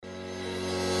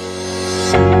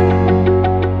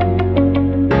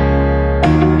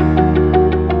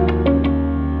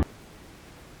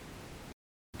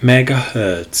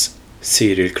Megahertz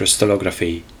serial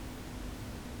crystallography.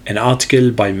 An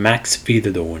article by Max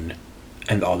Wiederdorn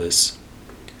and others.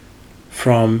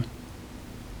 From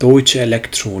Deutsche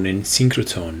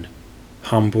Elektronensynchrotron,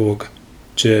 Hamburg,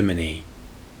 Germany.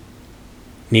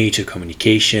 Nature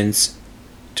Communications,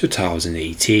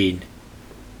 2018.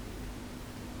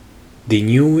 The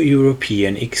new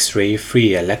European X-ray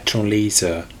free electron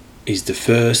laser is the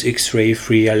first X-ray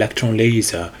free electron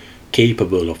laser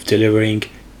capable of delivering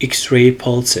X-ray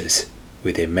pulses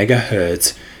with a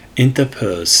megahertz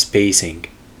interpulse spacing,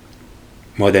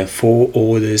 more than 4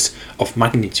 orders of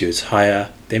magnitude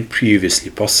higher than previously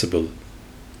possible.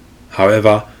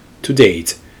 However, to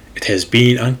date, it has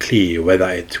been unclear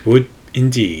whether it would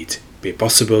indeed be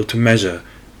possible to measure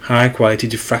high-quality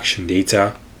diffraction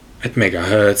data at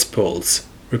megahertz pulse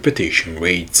repetition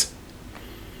rates.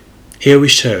 Here we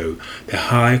show that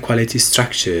high-quality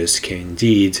structures can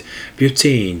indeed be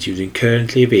obtained using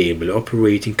currently available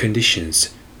operating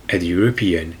conditions at the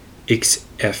European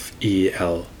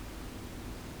XFEL.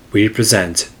 We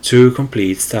represent 2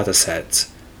 complete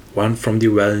datasets, one from the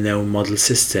well-known model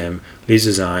system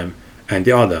Lysozyme and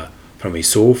the other from a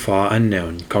so far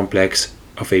unknown complex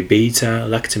of a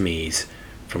beta-lactamase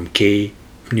from K.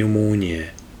 pneumonia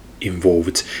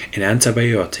involved in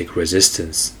antibiotic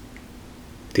resistance.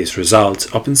 This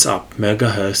result opens up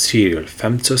megahertz serial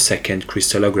femtosecond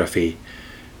crystallography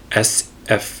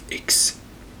 (SFX)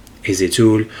 is a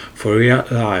tool for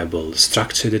reliable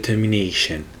structure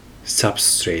determination,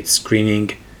 substrate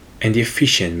screening, and the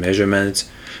efficient measurement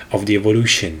of the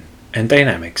evolution and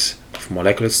dynamics of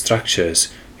molecular structures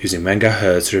using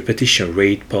megahertz repetition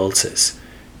rate pulses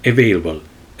available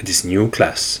at this new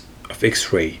class of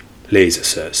X-ray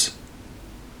lasers.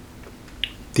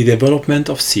 The development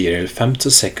of serial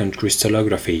femtosecond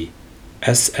crystallography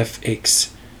 (SFX)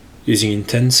 using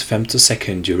intense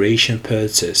femtosecond duration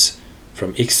pulses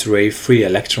from X-ray free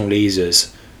electron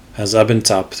lasers has opened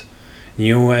up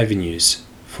new avenues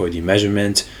for the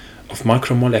measurement of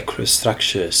macromolecular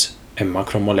structures and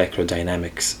macromolecular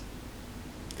dynamics.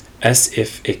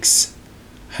 SFX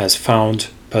has found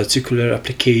particular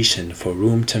application for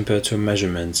room temperature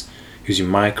measurements using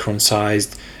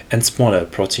micron-sized and smaller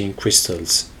protein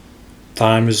crystals,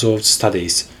 time-resolved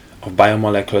studies of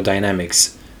biomolecular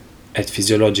dynamics at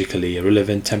physiologically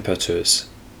relevant temperatures,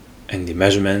 and the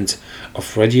measurement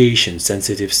of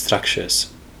radiation-sensitive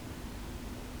structures.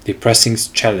 The pressing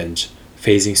challenge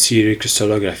facing serial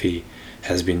crystallography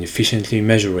has been efficiently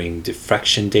measuring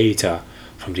diffraction data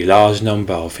from the large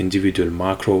number of individual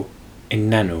macro and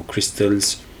nano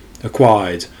crystals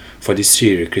required for the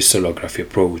serial crystallography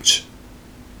approach.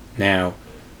 Now,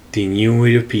 the new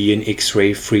European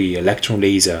X-ray free electron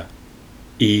laser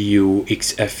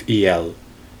EU-XFEL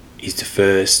is the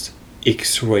first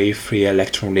X-ray free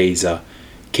electron laser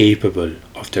capable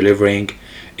of delivering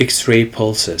X-ray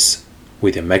pulses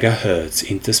with a megahertz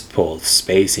interpulse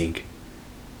spacing,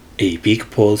 a peak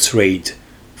pulse rate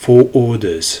 4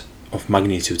 orders of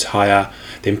magnitude higher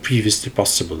than previously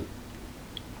possible.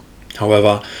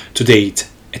 However, to date,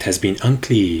 it has been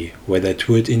unclear whether it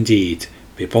would indeed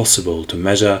be possible to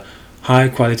measure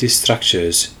high-quality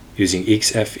structures using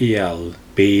XFEL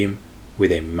beam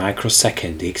with a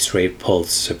microsecond X-ray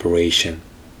pulse separation.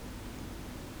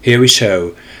 Here we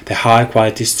show that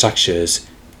high-quality structures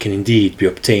can indeed be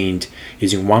obtained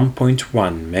using 1.1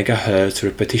 MHz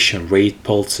repetition rate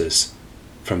pulses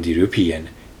from the European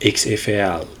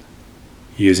XFEL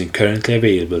using currently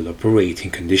available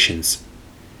operating conditions.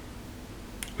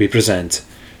 We present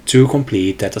 2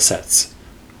 complete datasets,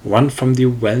 one from the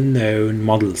well-known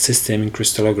model system in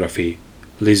crystallography,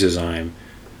 Lysozyme,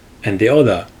 and the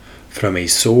other from a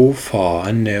so far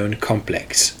unknown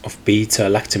complex of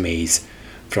beta-lactamase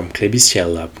from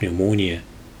Klebsiella pneumonia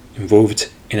involved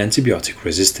in antibiotic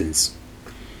resistance.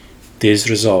 This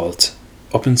result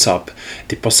opens up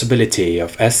the possibility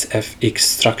of SFX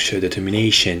structure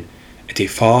determination at a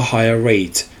far higher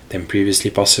rate than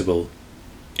previously possible,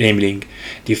 enabling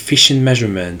the efficient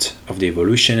measurement of the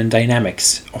evolution and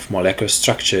dynamics of molecular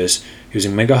structures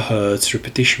using megahertz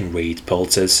repetition rate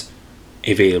pulses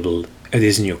available at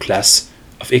this new class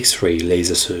of X-ray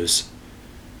lasers.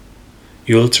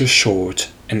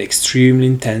 Ultra-short and extremely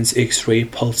intense X-ray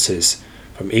pulses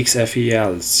from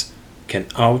XFELs can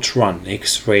outrun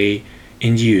X-ray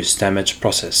induced damage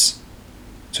process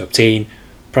to obtain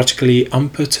practically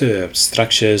unperturbed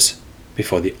structures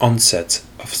before the onset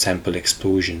of sample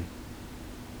explosion.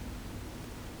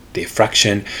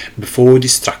 Diffraction before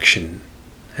destruction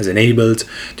has enabled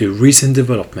the recent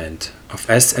development of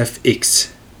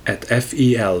SFX at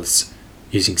FELs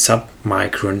using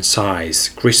sub-micron size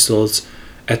crystals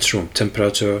at room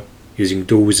temperature using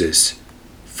doses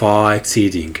far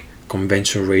exceeding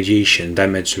conventional radiation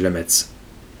damage limits.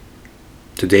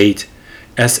 To date,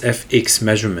 SFX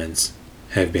measurements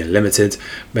have been limited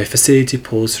by facility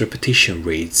pulse repetition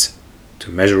rates to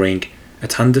measuring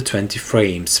at 120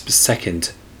 frames per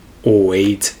second or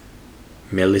 8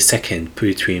 milliseconds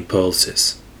between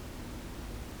pulses.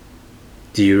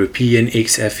 The European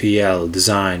XFEL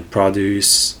design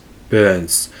produces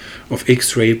bursts of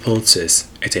X-ray pulses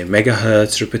at a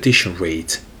megahertz repetition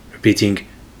rate, repeating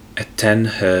at 10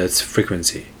 Hz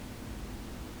frequency.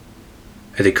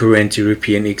 At the current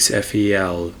European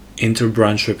XFEL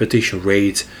interbranch repetition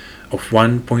rate of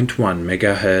 1.1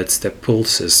 MHz, the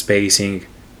pulses spacing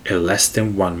is less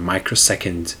than 1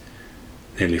 microsecond,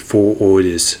 nearly 4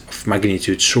 orders of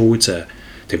magnitude shorter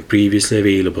than previously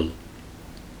available.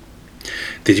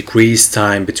 The decreased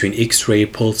time between X-ray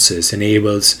pulses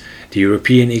enables the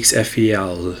European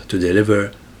XFEL to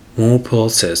deliver more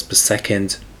pulses per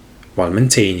second while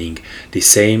maintaining the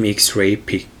same X-ray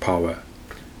peak power,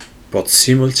 but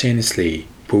simultaneously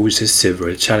poses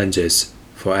several challenges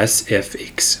for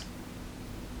SFX.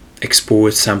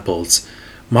 Export samples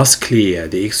must clear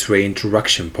the X-ray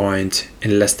interaction point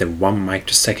in less than 1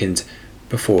 microsecond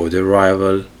before the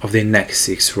arrival of the next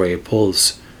X-ray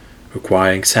pulse,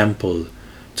 requiring sample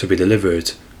to be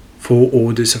delivered 4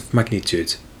 orders of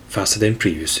magnitude faster than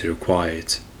previously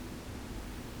required.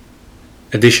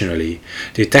 Additionally,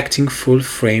 detecting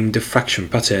full-frame diffraction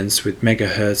patterns with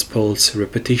megahertz pulse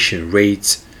repetition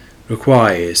rates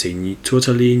requires a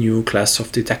totally new class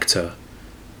of detector.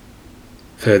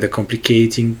 Further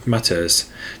complicating matters,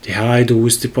 the high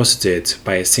dose deposited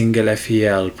by a single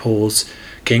FEL pulse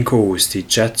can cause the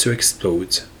jet to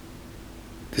explode.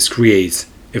 This creates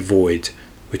a void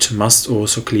which must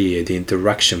also clear the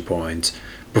interaction point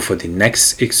before the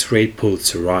next X-ray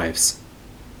pulse arrives.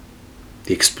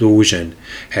 The explosion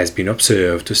has been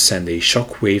observed to send a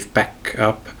shock wave back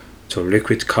up to a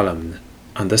liquid column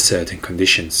under certain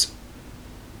conditions,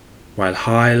 while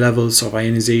high levels of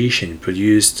ionization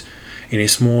produced in a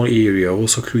small area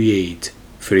also create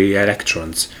free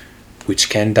electrons which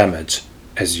can damage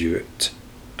azurate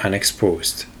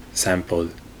unexposed sample.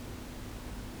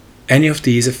 Any of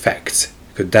these effects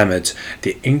could damage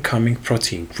the incoming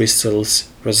protein crystals,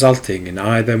 resulting in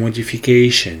either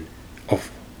modification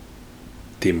of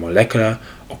the molecular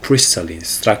or crystalline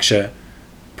structure,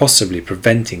 possibly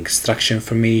preventing structure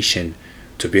information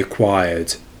to be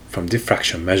acquired from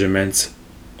diffraction measurements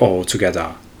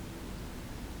altogether.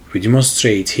 We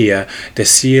demonstrate here the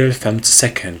serial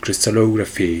femtosecond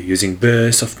crystallography using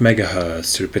bursts of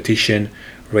megahertz repetition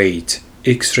rate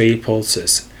X-ray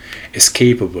pulses is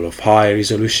capable of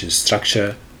high-resolution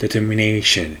structure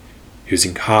determination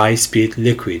using high-speed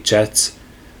liquid jets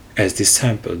as the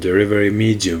sample delivery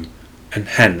medium, and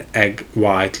hen-egg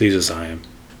white lysozyme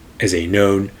as a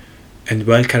known and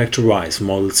well-characterized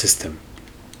model system.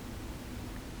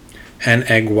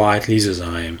 Hen-egg white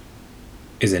lysozyme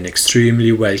is an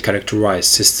extremely well-characterized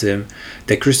system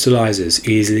that crystallizes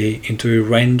easily into a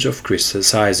range of crystal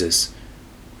sizes,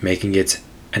 making it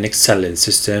an excellent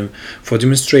system for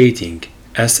demonstrating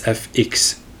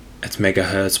SFX at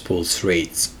megahertz pulse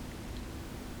rates.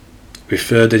 We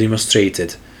further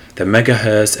demonstrated that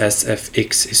megahertz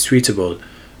SFX is suitable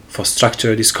for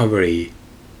structure discovery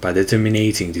by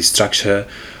determining the structure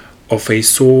of a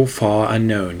so far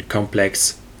unknown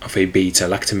complex of a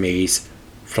beta-lactamase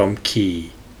from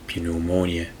key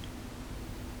pneumonia.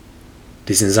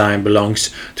 This enzyme belongs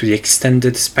to the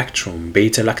extended spectrum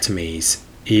beta-lactamase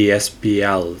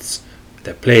ESBLs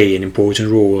that play an important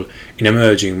role in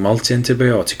emerging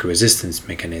multi-antibiotic resistance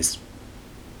mechanisms.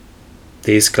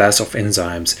 This class of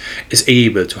enzymes is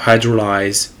able to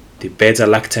hydrolyze the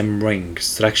beta-lactam ring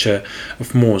structure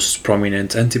of most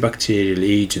prominent antibacterial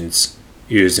agents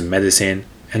used in medicine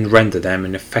and render them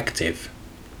ineffective.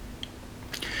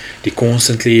 The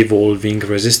constantly evolving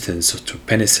resistance to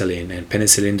penicillin and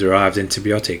penicillin-derived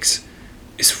antibiotics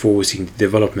is forcing the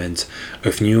development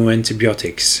of new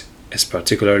antibiotics, as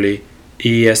particularly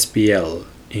ESBL,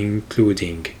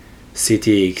 including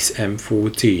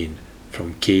CTX-M14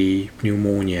 from key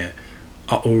pneumonia,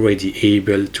 are already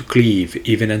able to cleave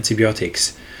even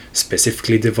antibiotics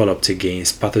specifically developed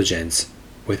against pathogens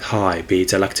with high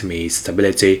beta-lactamase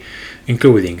stability,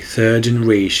 including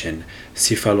third-generation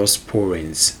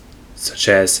cephalosporins such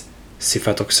as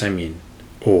cefotaxime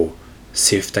or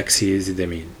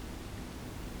ceftazidime.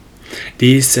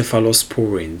 These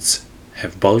cephalosporins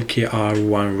have bulky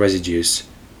R1 residues,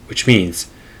 which means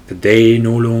that they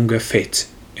no longer fit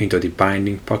into the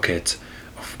binding pocket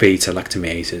of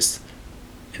beta-lactamases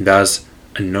and thus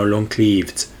are no longer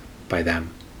cleaved by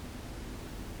them.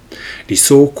 the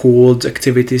so-called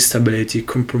activity stability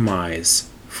compromise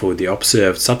for the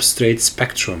observed substrate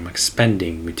spectrum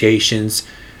expanding mutations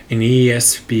in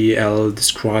ESBL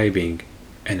describing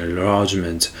an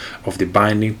enlargement of the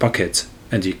binding pocket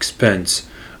at the expense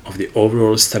of the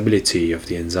overall stability of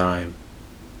the enzyme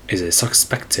is a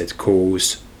suspected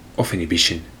cause of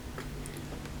inhibition.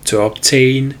 To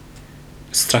obtain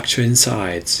structure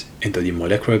insights into the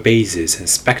molecular basis and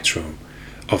spectrum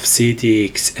of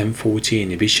CTX-M40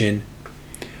 inhibition,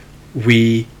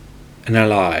 we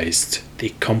analyzed the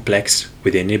complex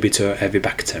with inhibitor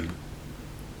avibactam.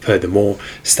 Furthermore,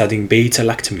 studying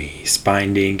beta-lactamase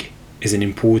binding is an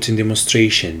important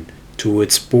demonstration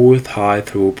towards both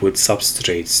high-throughput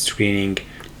substrate screening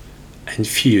and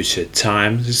future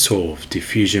time-resolved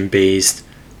diffusion-based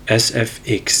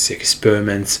SFX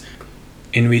experiments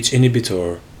in which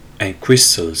inhibitor and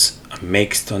crystals are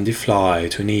mixed on the fly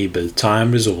to enable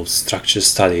time-resolved structure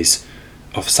studies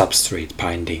of substrate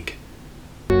binding.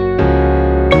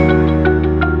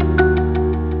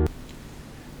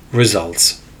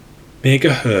 Results: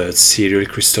 megahertz serial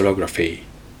crystallography.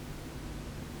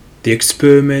 The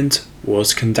experiment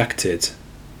was conducted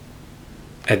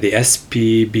at the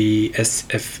SPB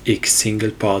SFX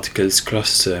single particles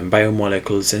cluster and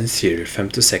biomolecules and serial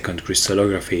femtosecond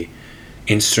crystallography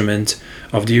instrument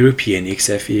of the European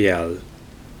XFEL.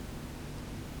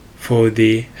 For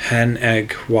the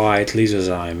Han-Egg White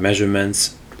lysozyme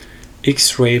measurements,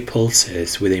 X-ray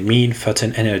pulses with a mean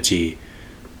photon energy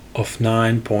of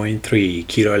 9.3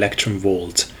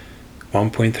 kV,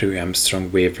 1.3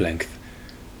 Armstrong wavelength,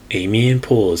 a mean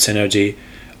pulse energy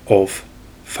of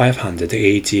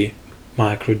 580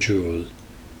 microjoule,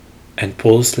 and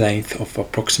pulse length of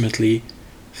approximately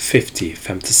 50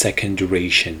 femtosecond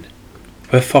duration,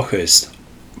 were focused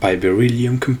by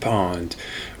beryllium compound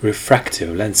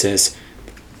refractive lenses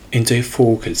into a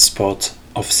focal spot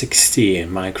of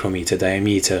 16 micrometer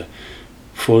diameter,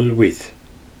 full width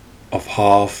of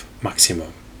half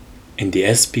maximum in the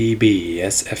SPB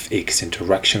SFX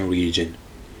interaction region.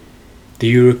 The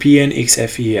European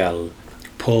XFEL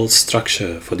pulse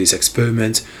structure for this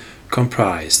experiment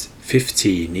comprised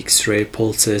 15 X-ray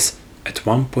pulses at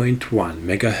 1.1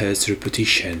 MHz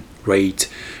repetition rate,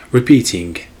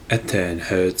 repeating at 10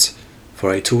 Hz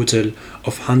for a total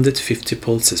of 150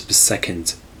 pulses per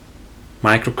second.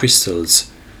 Microcrystals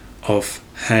of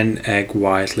Han-Egg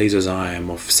White lysozyme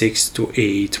of 6 to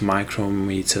 8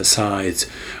 micrometer size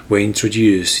were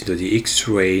introduced into the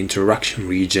X-ray interaction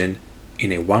region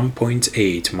in a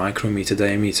 1.8 micrometer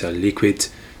diameter liquid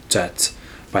jet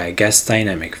by a gas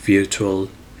dynamic virtual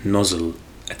nozzle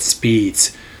at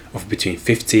speeds of between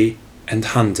 50 and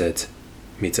 100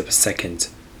 meters per second.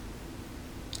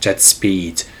 Jet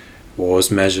speed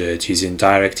was measured using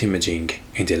direct imaging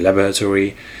in the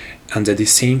laboratory under the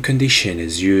same condition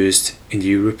as used in the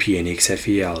European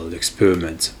XFEL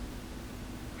experiment.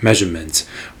 Measurements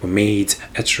were made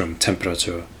at room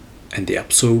temperature, and the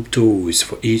absorbed dose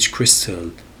for each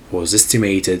crystal was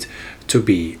estimated to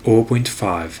be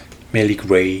 0.5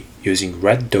 milligray using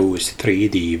Red Dose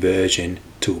 3D version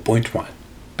 2.1,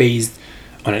 based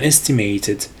on an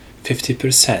estimated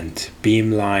 50%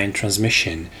 beamline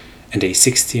transmission and a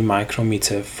 60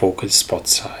 micrometer focal spot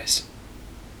size.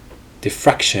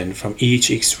 Diffraction from each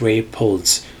X-ray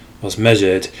pulse was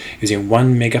measured using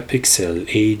 1 megapixel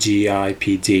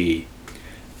AGIPD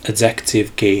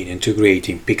adaptive gain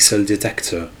integrating pixel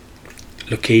detector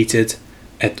located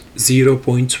at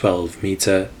 0.12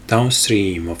 meter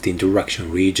downstream of the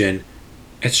interaction region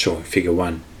as shown in Figure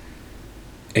 1.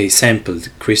 A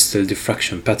sampled crystal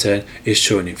diffraction pattern is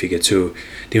shown in Figure 2,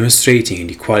 demonstrating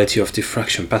the quality of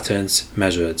diffraction patterns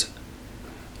measured.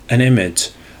 An image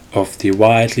of the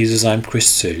white lysozyme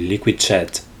crystal liquid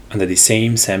jet under the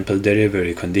same sample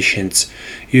delivery conditions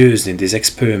used in this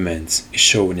experiment is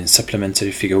shown in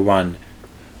supplementary Figure 1,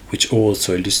 which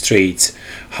also illustrates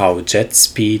how jet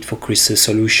speed for crystal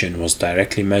solution was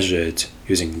directly measured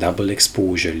using double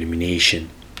exposure illumination.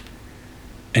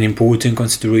 An important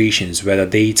consideration is whether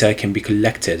data can be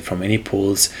collected from any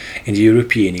pulse in the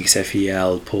European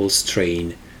XFEL pulse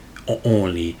train or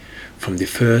only from the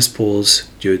first pulse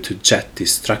due to jet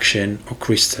destruction or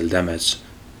crystal damage.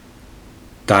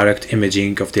 Direct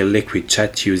imaging of the liquid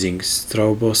jet using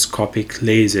stroboscopic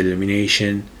laser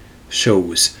illumination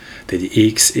shows that the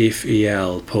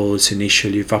XFEL pulse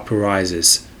initially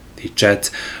vaporizes the jet,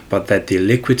 but that the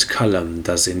liquid column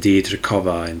does indeed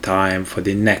recover in time for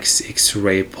the next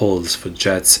X-ray pulse for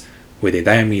jets with a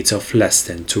diameter of less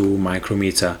than 2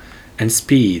 micrometer and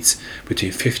speeds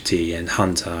between 50 and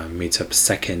 100 meters per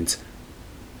second,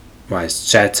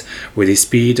 whilst jets with a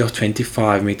speed of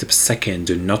 25 meters per second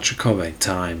do not recover in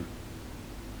time.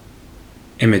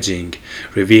 imaging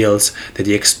reveals that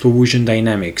the explosion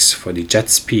dynamics for the jet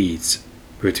speeds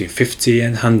between 50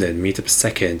 and 100 meters per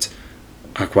second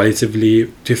are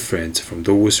qualitatively different from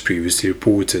those previously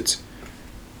reported,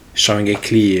 showing a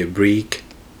clear break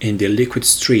in the liquid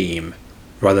stream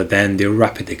rather than the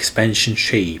rapid expansion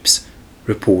shapes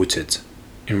reported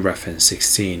in reference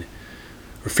 16,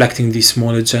 reflecting the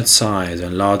smaller jet size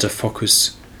and larger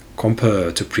focus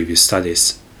compared to previous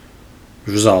studies.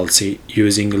 Results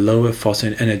using lower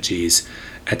photon energies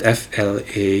at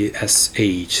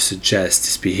FLASH suggest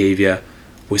this behavior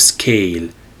will scale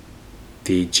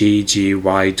the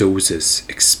GGY doses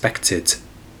expected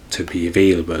to be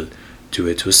available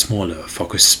due to smaller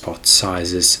focus spot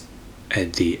sizes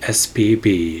at the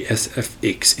SPB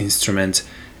SFX instrument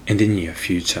in the near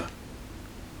future.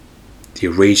 The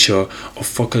ratio of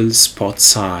focal spot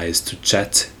size to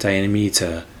jet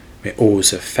diameter may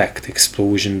also affect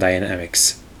explosion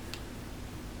dynamics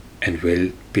and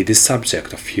will be the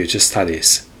subject of future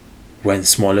studies when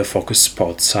smaller focus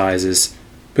spot sizes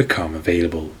become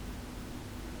available.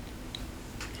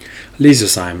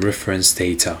 Lysozyme reference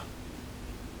data.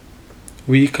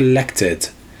 We collected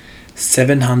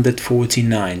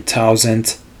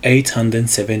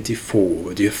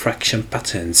 749,874 diffraction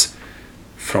patterns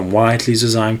from white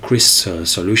lysozyme crystal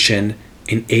solution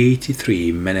in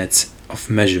 83 minutes of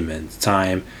measurement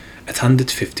time at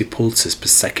 150 pulses per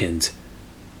second,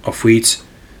 of which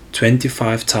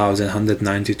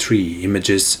 25,193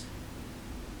 images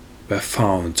were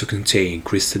found to contain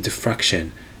crystal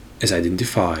diffraction as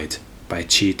identified by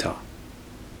CHEETAH.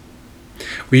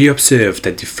 We observed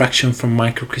that diffraction from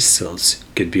microcrystals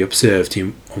could be observed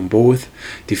on both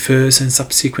the first and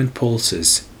subsequent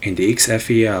pulses in the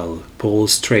XFEL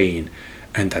pulse train,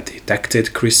 and that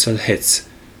detected crystal hits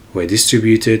were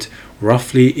distributed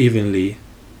roughly evenly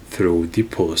through the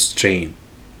pulse train.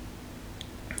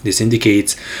 This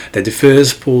indicates that the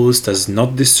first pulse does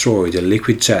not destroy the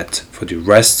liquid jet for the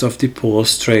rest of the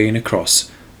pulse train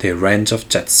across the range of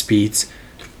jet speeds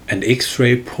and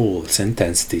X-ray pulse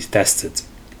intensity tested.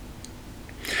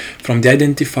 From the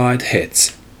identified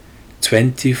hits,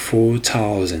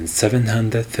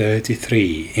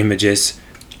 24,733 images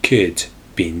could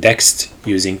be indexed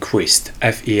using CRIST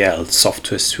FEL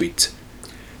software suite,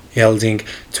 yielding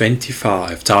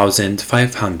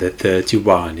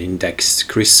 25,531 indexed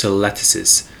crystal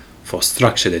lattices for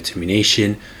structure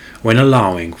determination when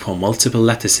allowing for multiple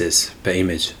lattices per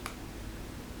image.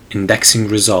 Indexing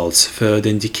results further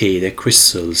indicate that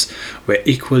crystals were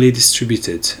equally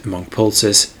distributed among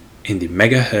pulses in the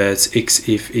MHz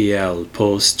XFEL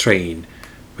pulse train,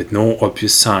 with no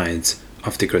obvious signs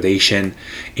of degradation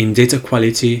in data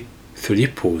quality through the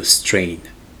pulse train.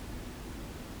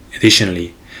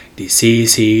 Additionally, the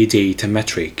CC data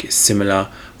metric is similar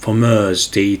for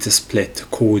merged data split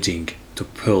according to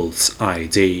pulse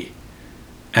ID,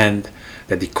 and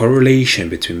that the correlation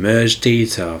between merged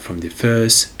data from the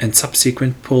first and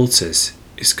subsequent pulses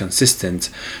is consistent,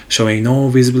 showing no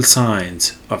visible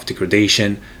signs of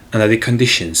degradation under the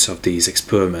conditions of these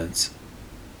experiments.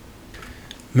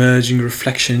 Merging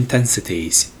reflection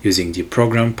intensities using the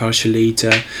program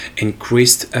partialator and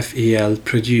CRIST FEL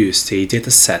produced a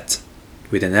dataset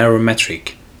with an error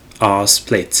metric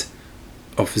R-split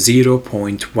of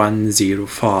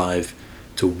 0.105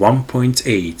 to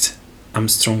 1.8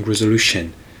 Armstrong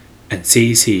resolution and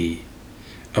CC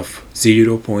of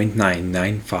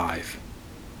 0.995.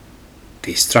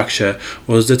 The structure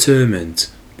was determined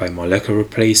by molecular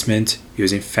replacement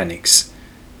using Phenix,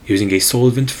 using a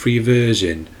solvent-free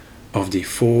version of the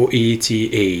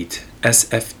 488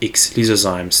 SFX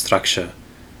lysozyme structure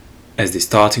as the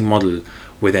starting model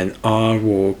with an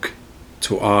R-walk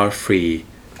to R3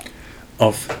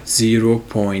 of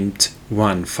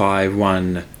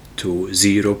 0.151 to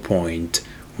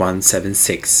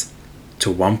 0.176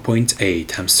 to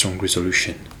 1.8 Armstrong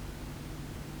resolution.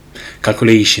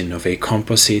 Calculation of a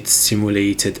composite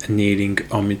simulated annealing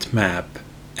omit map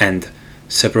and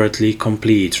separately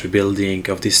complete rebuilding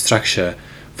of the structure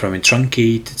from a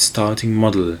truncated starting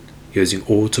model using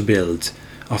auto-build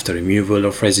after removal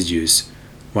of residues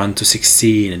 1 to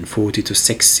 16 and 40 to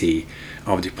 60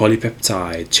 of the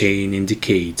polypeptide chain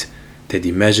indicate that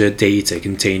the measured data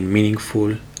contain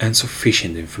meaningful and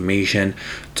sufficient information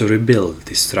to rebuild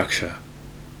the structure.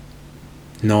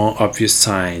 No obvious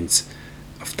signs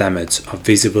of damage are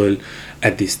visible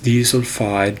at these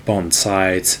disulfide bond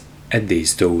sites at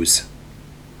this dose.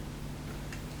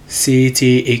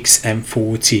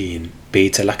 CTX-M14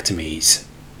 beta-lactamase.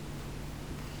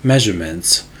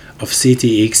 Measurements of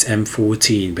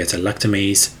CTX-M14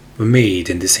 beta-lactamase were made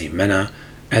in the same manner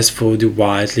as for the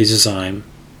white lysozyme,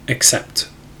 except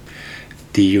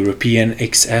The European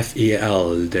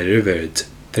XFEL delivered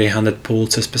 300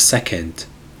 pulses per second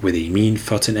with a mean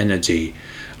photon energy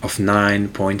of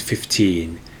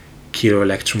 9.15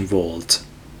 kV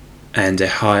and a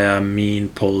higher mean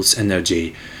pulse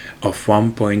energy of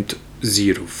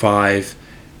 1.05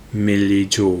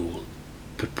 millijoule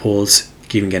per pulse,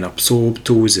 giving an absorbed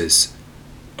doses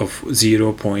of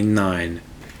 0.9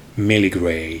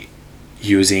 milligray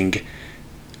using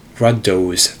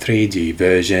Rudose 3D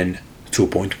version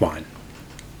 2.1.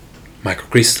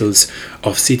 Microcrystals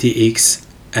of CTX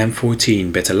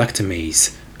M14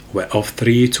 beta-lactamase were of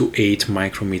 3 to 8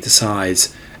 micrometer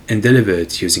size and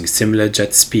delivered using similar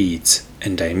jet speeds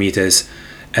and diameters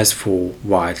as for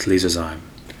white lysozyme.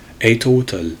 A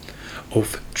total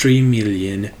of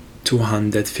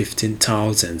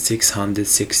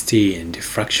 3,215,616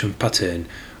 diffraction patterns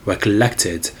were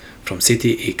collected from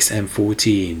CTX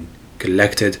M14,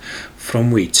 collected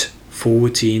from which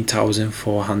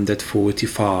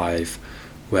 14,445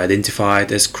 were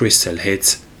identified as crystal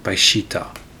hits by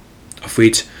Cheetah, of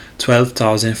which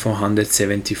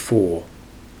 12,474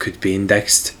 could be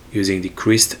indexed using the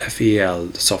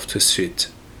CRIST-FEL software suite.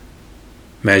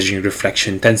 Measuring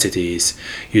reflection intensities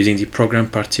using the program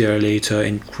partiolator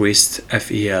in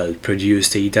CRIST-FEL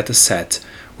produced a dataset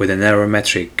with an error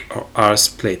metric or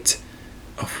R-split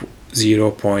of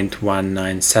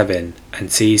 0.197 and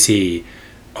CC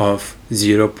of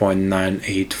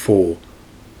 0.984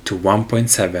 to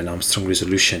 1.7 Armstrong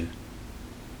resolution.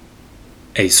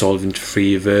 A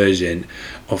solvent-free version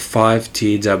of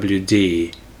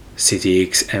 5TWD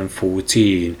CTX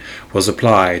M14 was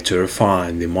applied to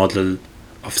refine the model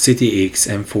of CTX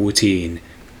M14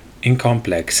 in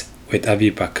complex with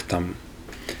avibactam.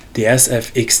 The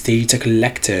SFX data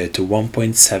collected to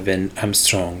 1.7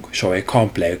 Armstrong show a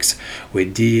complex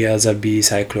with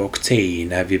diazabicyclooctane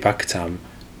avibactam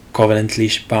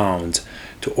covalently bound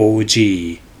to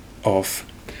OG of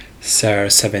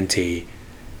SER70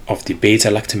 of the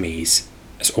beta-lactamase,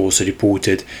 as also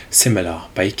reported similar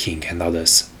by King and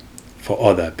others for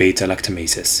other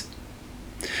beta-lactamases.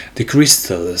 The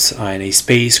crystals are in a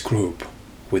space group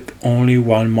with only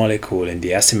one molecule in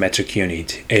the asymmetric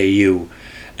unit AU,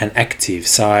 an active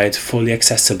site fully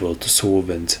accessible to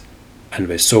solvent, and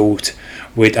were soaked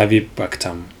with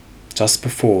avibactam just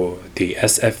before the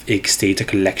SFX data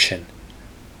collection.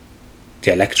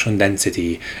 The electron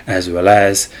density as well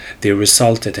as the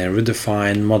resulted and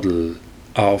redefined model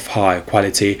are of high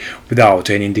quality without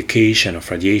any indication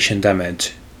of radiation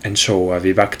damage and show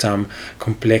avibactam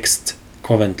complexed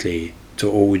covalently to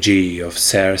OG of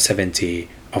SER70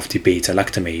 of the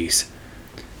beta-lactamase.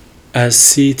 As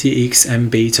CTX and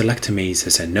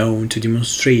beta-lactamases are known to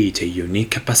demonstrate a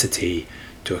unique capacity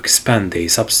to expand their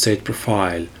substrate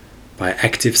profile by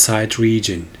active site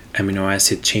region amino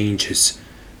acid changes,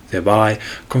 thereby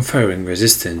conferring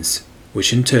resistance,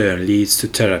 which in turn leads to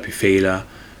therapy failure,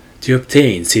 the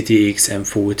obtained CTX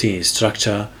M14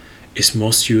 structure is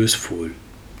most useful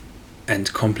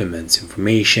and complements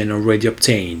information already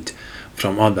obtained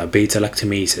from other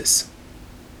beta-lactamases.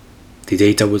 The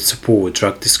data would support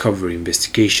drug discovery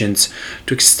investigations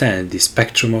to extend the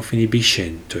spectrum of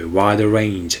inhibition to a wider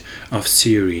range of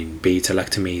serine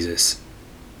beta-lactamases.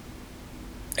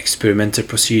 Experimental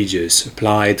procedures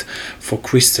applied for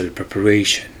crystal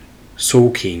preparation,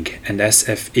 soaking, and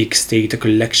SFX data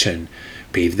collection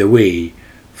paved the way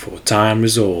for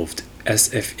time-resolved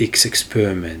SFX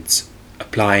experiments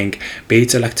applying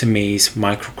beta-lactamase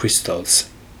microcrystals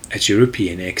at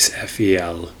European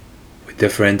XFEL with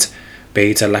different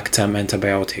beta-lactam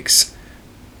antibiotics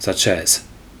such as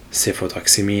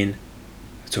cefotaximine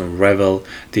to unravel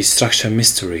the structure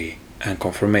mystery and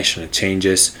conformational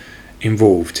changes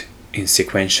involved in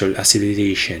sequential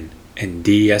acylation and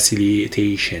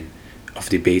deacylation of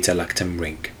the beta-lactam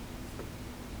ring.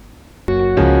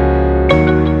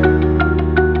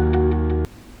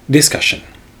 Discussion.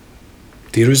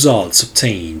 The results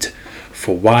obtained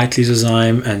for white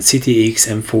lysozyme and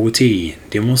CTX M14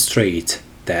 demonstrate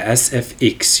that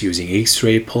SFX using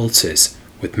X-ray pulses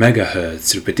with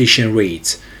megahertz repetition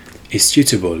rates is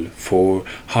suitable for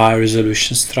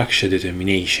high-resolution structure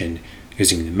determination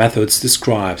using the methods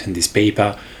described in this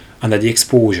paper under the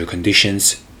exposure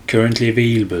conditions currently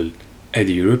available at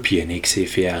the European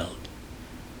XFEL.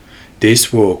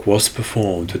 This work was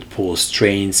performed with pulse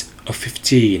trains of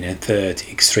 15 and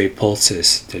 30 X-ray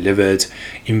pulses delivered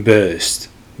in bursts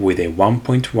with a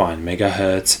 1.1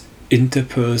 MHz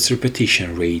interpulse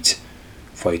repetition rate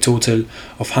for a total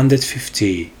of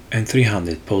 150 and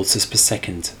 300 pulses per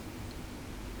second.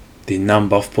 The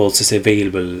number of pulses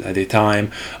available at the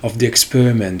time of the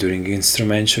experiment during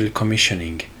instrumental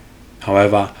commissioning.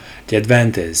 However, the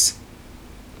advantage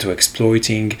to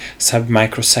exploiting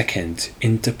sub-microsecond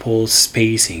interpolse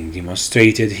spacing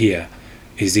demonstrated here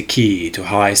is the key to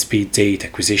high-speed data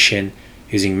acquisition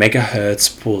using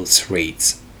megahertz pulse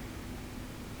rates.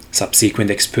 Subsequent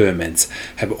experiments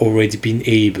have already been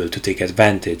able to take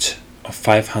advantage of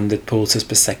 500 pulses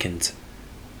per second,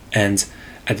 and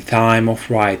at the time of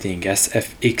writing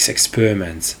SFX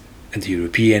experiments at the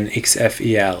European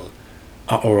XFEL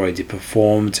are already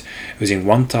performed using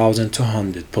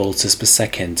 1200 pulses per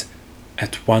second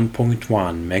at 1.1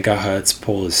 MHz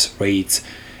pulse rates,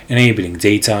 enabling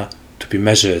data to be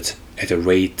measured at a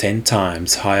rate 10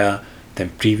 times higher than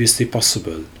previously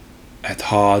possible at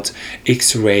hard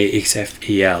X-ray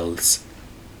XFELs.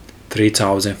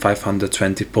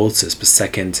 3520 pulses per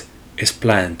second is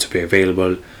planned to be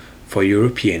available for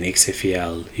European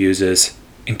XFEL users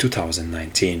in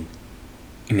 2019,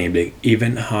 enabling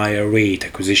even higher rate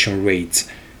acquisition rates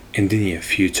in the near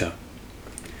future.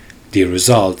 The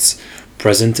results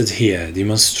presented here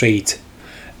demonstrate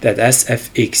that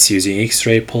SFX using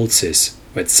X-ray pulses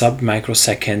with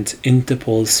sub-microsecond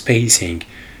interpolse spacing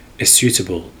is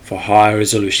suitable for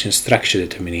high-resolution structure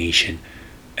determination,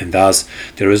 and thus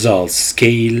the results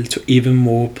scale to even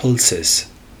more pulses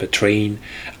per train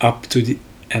up to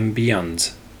and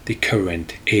beyond the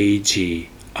current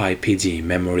AG-IPD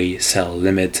memory cell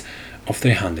limit of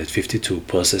 352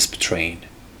 pulses per train.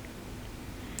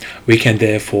 We can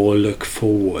therefore look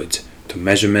forward to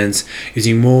measurements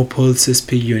using more pulses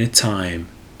per unit time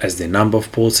as the number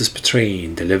of pulses per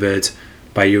train delivered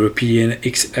by European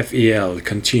XFEL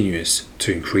continues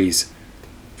to increase.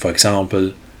 For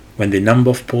example, when the number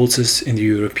of pulses in the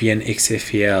European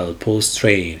XFEL pulse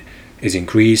train is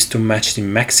increased to match the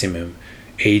maximum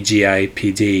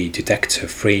AGIPD detector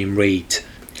frame rate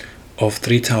of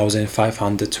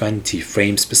 3520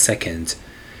 frames per second,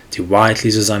 the white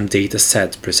lysozyme data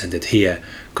set presented here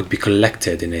could be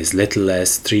collected in as little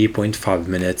as 3.5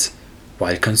 minutes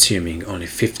while consuming only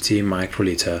 50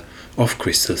 microliter of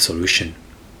crystal solution.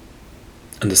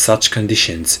 Under such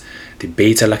conditions, the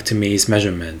beta-lactamase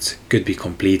measurement could be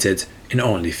completed in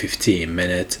only 15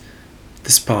 minutes,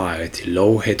 despite the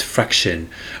low hit fraction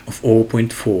of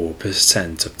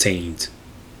 0.4% obtained.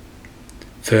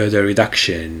 Further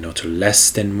reduction to less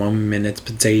than 1 minute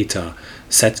per data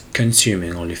set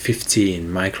consuming only 15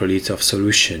 microliter of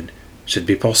solution should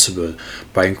be possible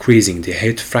by increasing the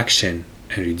hit fraction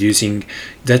and reducing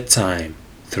dead time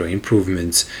through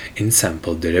improvements in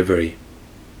sample delivery.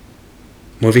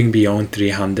 Moving beyond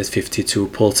 352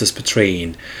 pulses per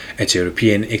train at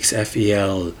European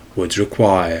XFEL would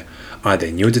require either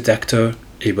a new detector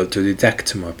able to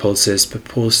detect more pulses per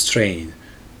pulse train,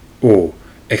 or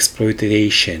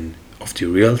exploitation of the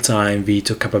real-time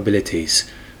veto capabilities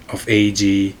of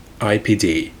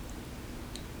AG-IPD.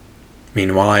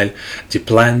 Meanwhile, the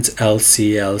planned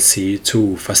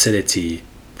LCLC2 facility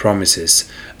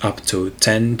promises up to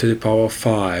 10 to the power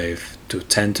 5 to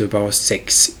 10 to the power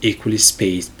 6 equally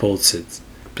spaced pulses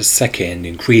per second,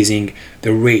 increasing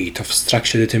the rate of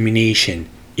structure determination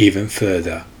even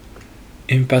further.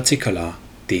 In particular,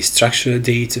 the structural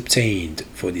data obtained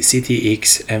for the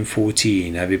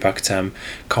CTX-M14 avibactam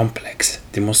complex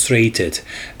demonstrated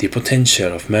the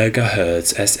potential of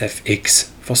megahertz SFX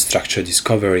for structure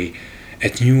discovery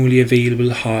at newly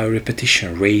available high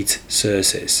repetition rate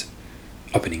sources,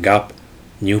 opening up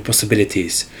new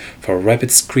possibilities for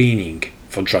rapid screening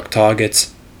for drug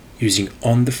targets using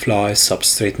on-the-fly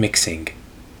substrate mixing,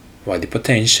 while the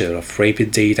potential of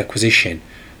rapid data acquisition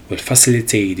will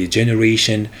facilitate the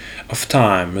generation of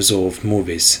time-resolved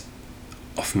movies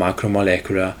of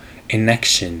macromolecular in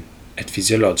action at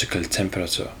physiological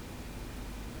temperature.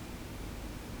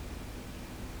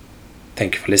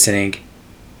 Thank you for listening.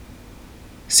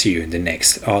 See you in the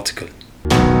next article.